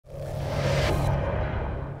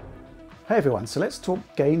Hey everyone, so let's talk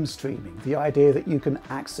game streaming, the idea that you can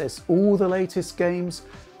access all the latest games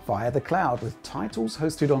via the cloud with titles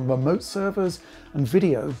hosted on remote servers and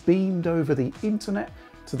video beamed over the internet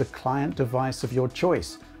to the client device of your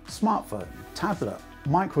choice. Smartphone, tablet,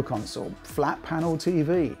 microconsole, flat panel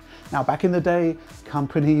TV. Now back in the day,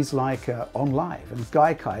 companies like OnLive and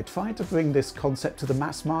Gaikai tried to bring this concept to the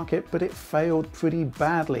mass market, but it failed pretty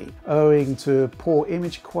badly, owing to poor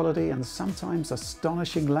image quality and sometimes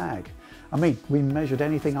astonishing lag. I mean, we measured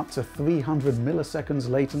anything up to 300 milliseconds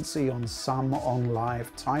latency on some OnLive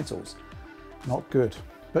titles. Not good.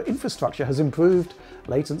 But infrastructure has improved,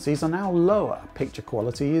 latencies are now lower, picture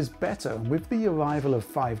quality is better, and with the arrival of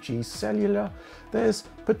 5G cellular, there's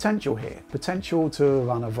potential here. Potential to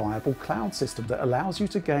run a viable cloud system that allows you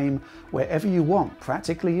to game wherever you want,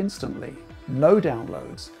 practically instantly. No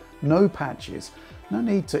downloads, no patches, no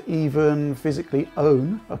need to even physically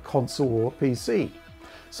own a console or PC.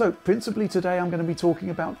 So principally today I'm going to be talking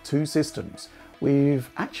about two systems. We've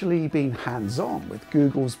actually been hands-on with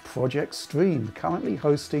Google's Project Stream, currently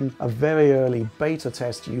hosting a very early beta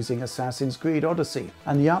test using Assassin's Creed Odyssey.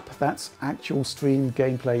 And yup, that's actual stream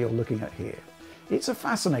gameplay you're looking at here. It's a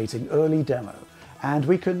fascinating early demo, and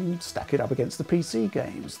we can stack it up against the PC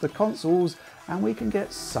games, the consoles, and we can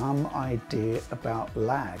get some idea about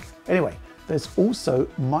lag. Anyway, there's also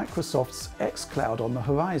Microsoft's xCloud on the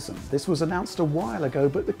horizon. This was announced a while ago,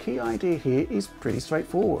 but the key idea here is pretty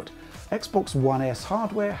straightforward. Xbox One S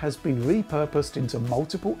hardware has been repurposed into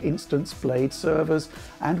multiple instance blade servers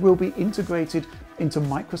and will be integrated into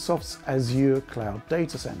Microsoft's Azure cloud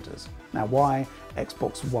data centers. Now why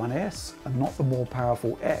Xbox One S and not the more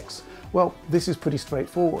powerful X? Well, this is pretty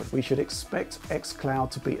straightforward. We should expect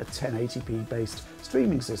xCloud to be a 1080p based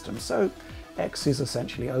streaming system, so X is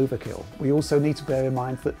essentially overkill. We also need to bear in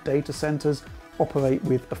mind that data centers operate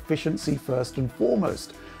with efficiency first and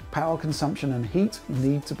foremost. Power consumption and heat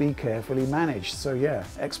need to be carefully managed, so yeah,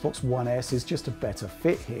 Xbox One S is just a better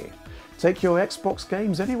fit here. Take your Xbox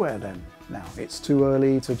games anywhere then. Now, it's too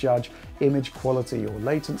early to judge image quality or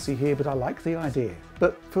latency here, but I like the idea.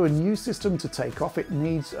 But for a new system to take off, it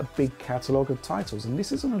needs a big catalogue of titles, and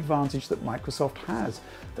this is an advantage that Microsoft has.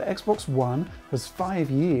 The Xbox One has 5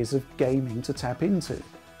 years of gaming to tap into.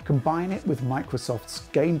 Combine it with Microsoft's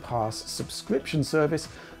Game Pass subscription service,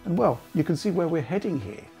 and well, you can see where we're heading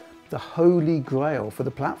here. The holy grail for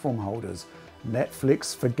the platform holders,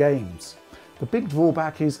 Netflix for games. The big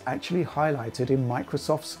drawback is actually highlighted in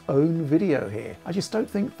Microsoft's own video here. I just don't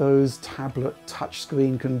think those tablet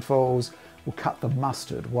touchscreen controls will cut the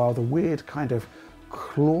mustard, while the weird kind of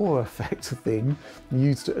claw effect thing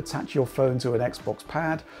used to attach your phone to an Xbox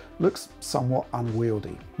pad looks somewhat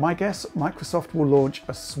unwieldy. My guess, Microsoft will launch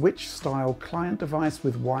a Switch-style client device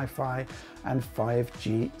with Wi-Fi and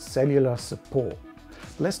 5G cellular support.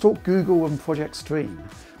 Let's talk Google and Project Stream.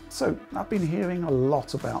 So I've been hearing a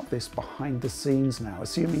lot about this behind the scenes now,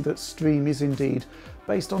 assuming that Stream is indeed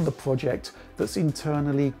based on the project that's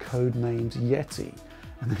internally codenamed Yeti.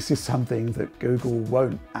 And this is something that Google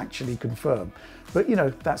won't actually confirm. But you know,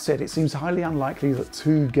 that said, it seems highly unlikely that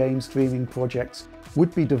two game streaming projects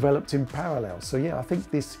would be developed in parallel. So yeah, I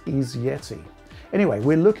think this is Yeti. Anyway,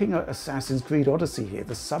 we're looking at Assassin's Creed Odyssey here,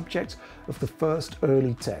 the subject of the first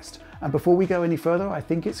early test. And before we go any further, I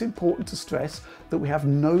think it's important to stress that we have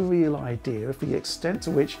no real idea of the extent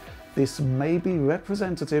to which this may be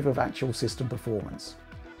representative of actual system performance.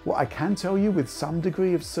 What I can tell you with some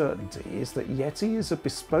degree of certainty is that Yeti is a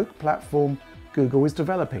bespoke platform Google is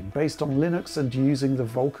developing based on Linux and using the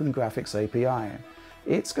Vulkan Graphics API.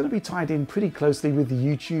 It's going to be tied in pretty closely with the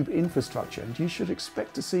YouTube infrastructure, and you should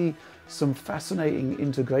expect to see some fascinating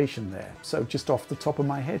integration there. So just off the top of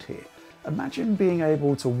my head here, imagine being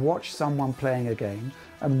able to watch someone playing a game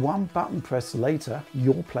and one button press later,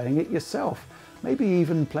 you're playing it yourself, maybe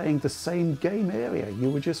even playing the same game area you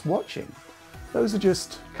were just watching. Those are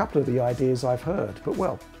just a couple of the ideas I've heard, but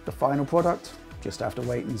well, the final product, just have to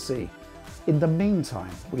wait and see. In the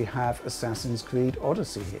meantime, we have Assassin's Creed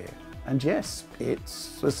Odyssey here. And yes,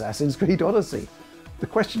 it's Assassin's Creed Odyssey. The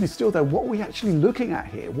question is still though, what are we actually looking at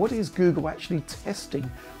here? What is Google actually testing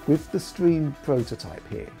with the Stream prototype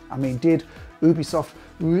here? I mean, did Ubisoft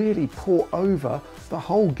really port over the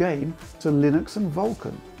whole game to Linux and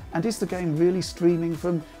Vulkan? And is the game really streaming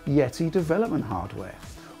from Yeti development hardware?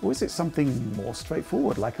 Or is it something more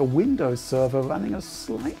straightforward, like a Windows server running a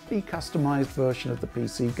slightly customized version of the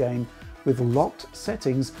PC game with locked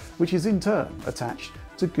settings, which is in turn attached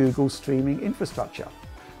to Google's streaming infrastructure?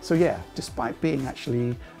 So yeah, despite being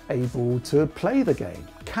actually able to play the game,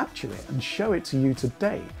 capture it and show it to you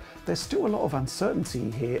today, there's still a lot of uncertainty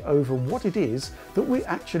here over what it is that we're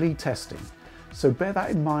actually testing. So bear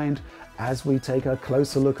that in mind as we take a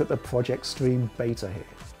closer look at the Project Stream beta here.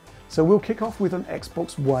 So we'll kick off with an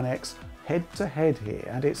Xbox One X head-to-head here,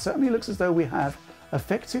 and it certainly looks as though we have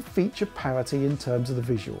effective feature parity in terms of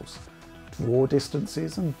the visuals. Draw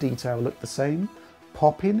distances and detail look the same.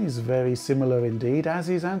 Pop-in is very similar indeed, as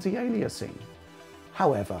is anti-aliasing.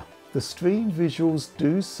 However, the stream visuals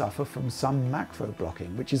do suffer from some macro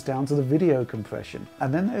blocking, which is down to the video compression.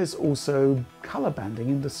 And then there's also color banding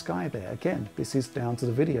in the sky there. Again, this is down to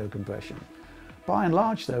the video compression. By and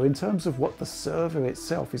large though, in terms of what the server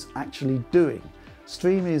itself is actually doing,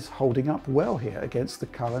 Stream is holding up well here against the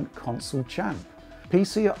current console champ.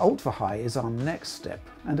 PC at ultra high is our next step,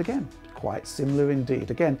 and again, quite similar indeed.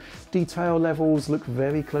 Again, detail levels look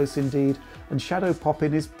very close indeed, and shadow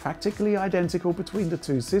pop-in is practically identical between the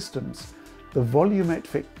two systems. The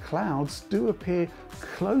volumetric clouds do appear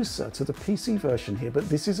closer to the PC version here, but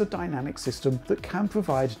this is a dynamic system that can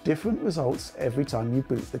provide different results every time you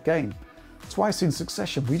boot the game. Twice in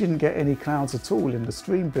succession we didn't get any clouds at all in the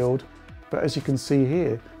Stream build, but as you can see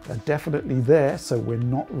here, they're definitely there, so we're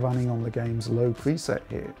not running on the game's low preset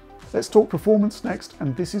here. Let's talk performance next,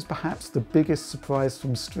 and this is perhaps the biggest surprise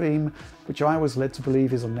from Stream, which I was led to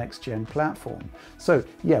believe is a next-gen platform. So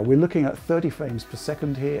yeah, we're looking at 30 frames per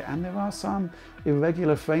second here, and there are some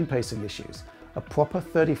irregular frame pacing issues. A proper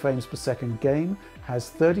 30 frames per second game has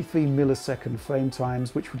 33 millisecond frame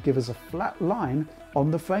times, which would give us a flat line on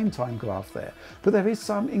the frame time graph there. But there is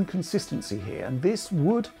some inconsistency here, and this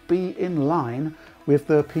would be in line with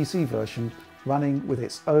the PC version running with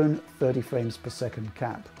its own 30 frames per second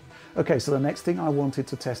cap. Okay, so the next thing I wanted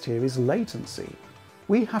to test here is latency.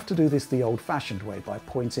 We have to do this the old-fashioned way by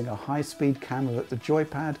pointing a high-speed camera at the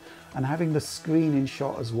joypad and having the screen in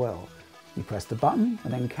shot as well. You press the button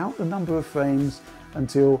and then count the number of frames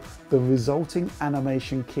until the resulting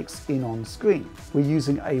animation kicks in on screen. We're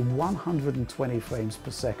using a 120 frames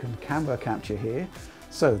per second camera capture here,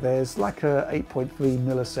 so there's like a 8.3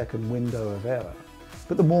 millisecond window of error.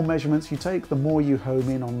 But the more measurements you take, the more you home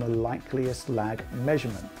in on the likeliest lag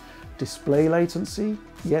measurement. Display latency,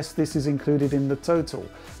 yes, this is included in the total.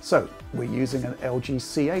 So we're using an LG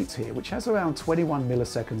C8 here, which has around 21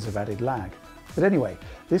 milliseconds of added lag. But anyway,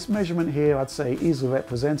 this measurement here I'd say is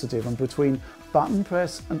representative, and between button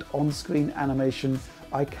press and on-screen animation,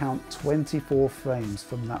 I count 24 frames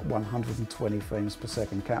from that 120 frames per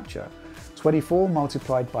second capture. 24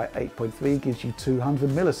 multiplied by 8.3 gives you 200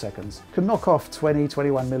 milliseconds. Can knock off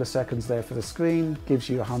 21 milliseconds there for the screen, gives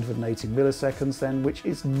you 180 milliseconds then, which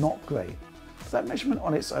is not great. But that measurement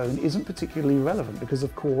on its own isn't particularly relevant because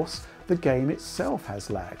of course the game itself has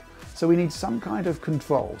lag. So we need some kind of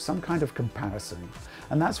control, some kind of comparison.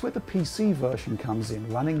 And that's where the PC version comes in,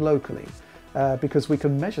 running locally, because we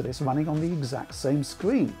can measure this running on the exact same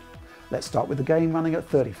screen. Let's start with the game running at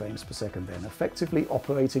 30 frames per second then, effectively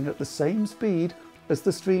operating at the same speed as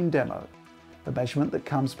the Stream demo. The measurement that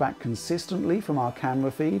comes back consistently from our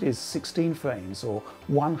camera feed is 16 frames, or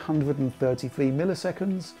 133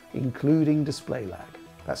 milliseconds, including display lag.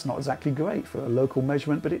 That's not exactly great for a local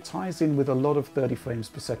measurement, but it ties in with a lot of 30 frames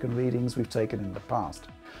per second readings we've taken in the past.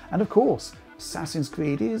 And of course, Assassin's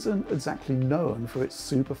Creed isn't exactly known for its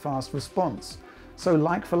super fast response. So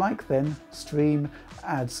like for like then, Stream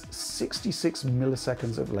adds 66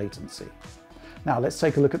 milliseconds of latency. Now let's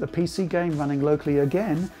take a look at the PC game running locally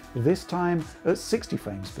again, this time at 60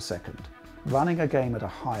 frames per second. Running a game at a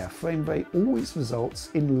higher frame rate always results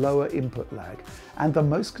in lower input lag, and the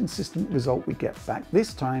most consistent result we get back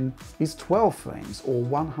this time is 12 frames or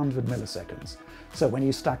 100 milliseconds. So when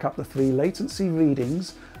you stack up the three latency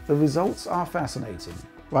readings, the results are fascinating.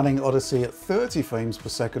 Running Odyssey at 30 frames per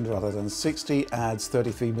second rather than 60 adds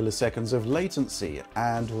 33 milliseconds of latency,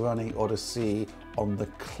 and running Odyssey on the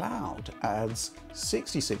cloud adds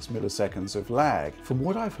 66 milliseconds of lag. From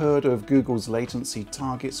what I've heard of Google's latency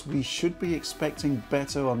targets, we should be expecting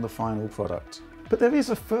better on the final product. But there is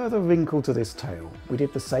a further wrinkle to this tale. We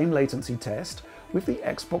did the same latency test with the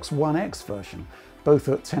Xbox One X version, both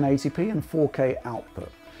at 1080p and 4K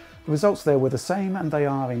output. The results there were the same, and they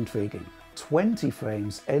are intriguing. 20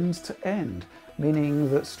 frames end to end, meaning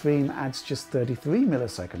that Stream adds just 33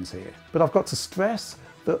 milliseconds here. But I've got to stress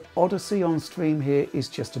that Odyssey on Stream here is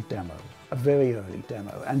just a demo, a very early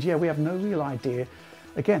demo. And yeah, we have no real idea,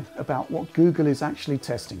 again, about what Google is actually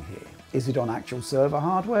testing here. Is it on actual server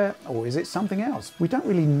hardware, or is it something else? We don't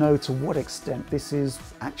really know to what extent this is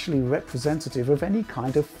actually representative of any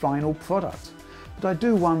kind of final product. But I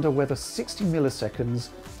do wonder whether 60 milliseconds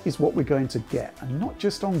is what we're going to get, and not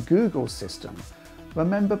just on Google's system.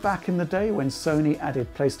 Remember back in the day when Sony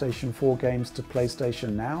added PlayStation 4 games to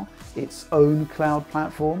PlayStation Now, its own cloud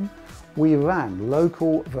platform? we ran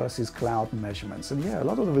local versus cloud measurements, and yeah, a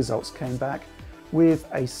lot of the results came back with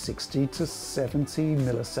a 60 to 70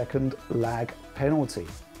 millisecond lag penalty.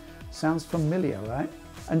 Sounds familiar, right?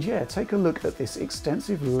 And yeah, take a look at this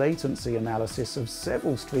extensive latency analysis of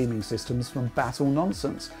several streaming systems from Battle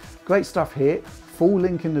Nonsense. Great stuff here, full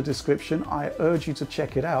link in the description, I urge you to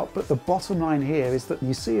check it out, but the bottom line here is that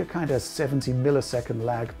you see a kind of 70 millisecond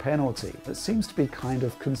lag penalty that seems to be kind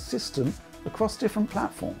of consistent across different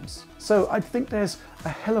platforms. So I think there's a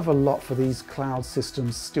hell of a lot for these cloud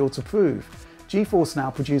systems still to prove. GeForce Now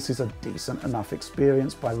produces a decent enough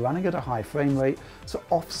experience by running at a high frame rate to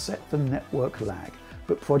offset the network lag.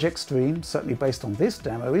 But Project Stream, certainly based on this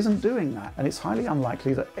demo, isn't doing that, and it's highly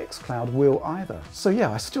unlikely that xCloud will either. So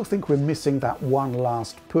yeah, I still think we're missing that one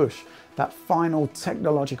last push, that final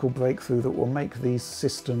technological breakthrough that will make these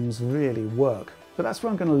systems really work. But that's where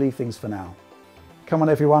I'm going to leave things for now. Come on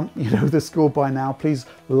everyone, you know the score by now. Please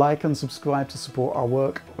like and subscribe to support our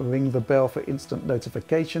work, ring the bell for instant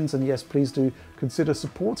notifications, and yes, please do consider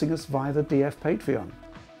supporting us via the DF Patreon.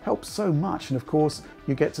 Helps so much, and of course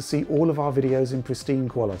you get to see all of our videos in pristine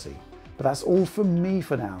quality. But that's all from me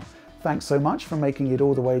for now. Thanks so much for making it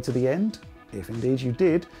all the way to the end, if indeed you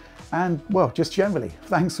did, and well, just generally,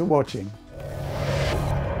 thanks for watching.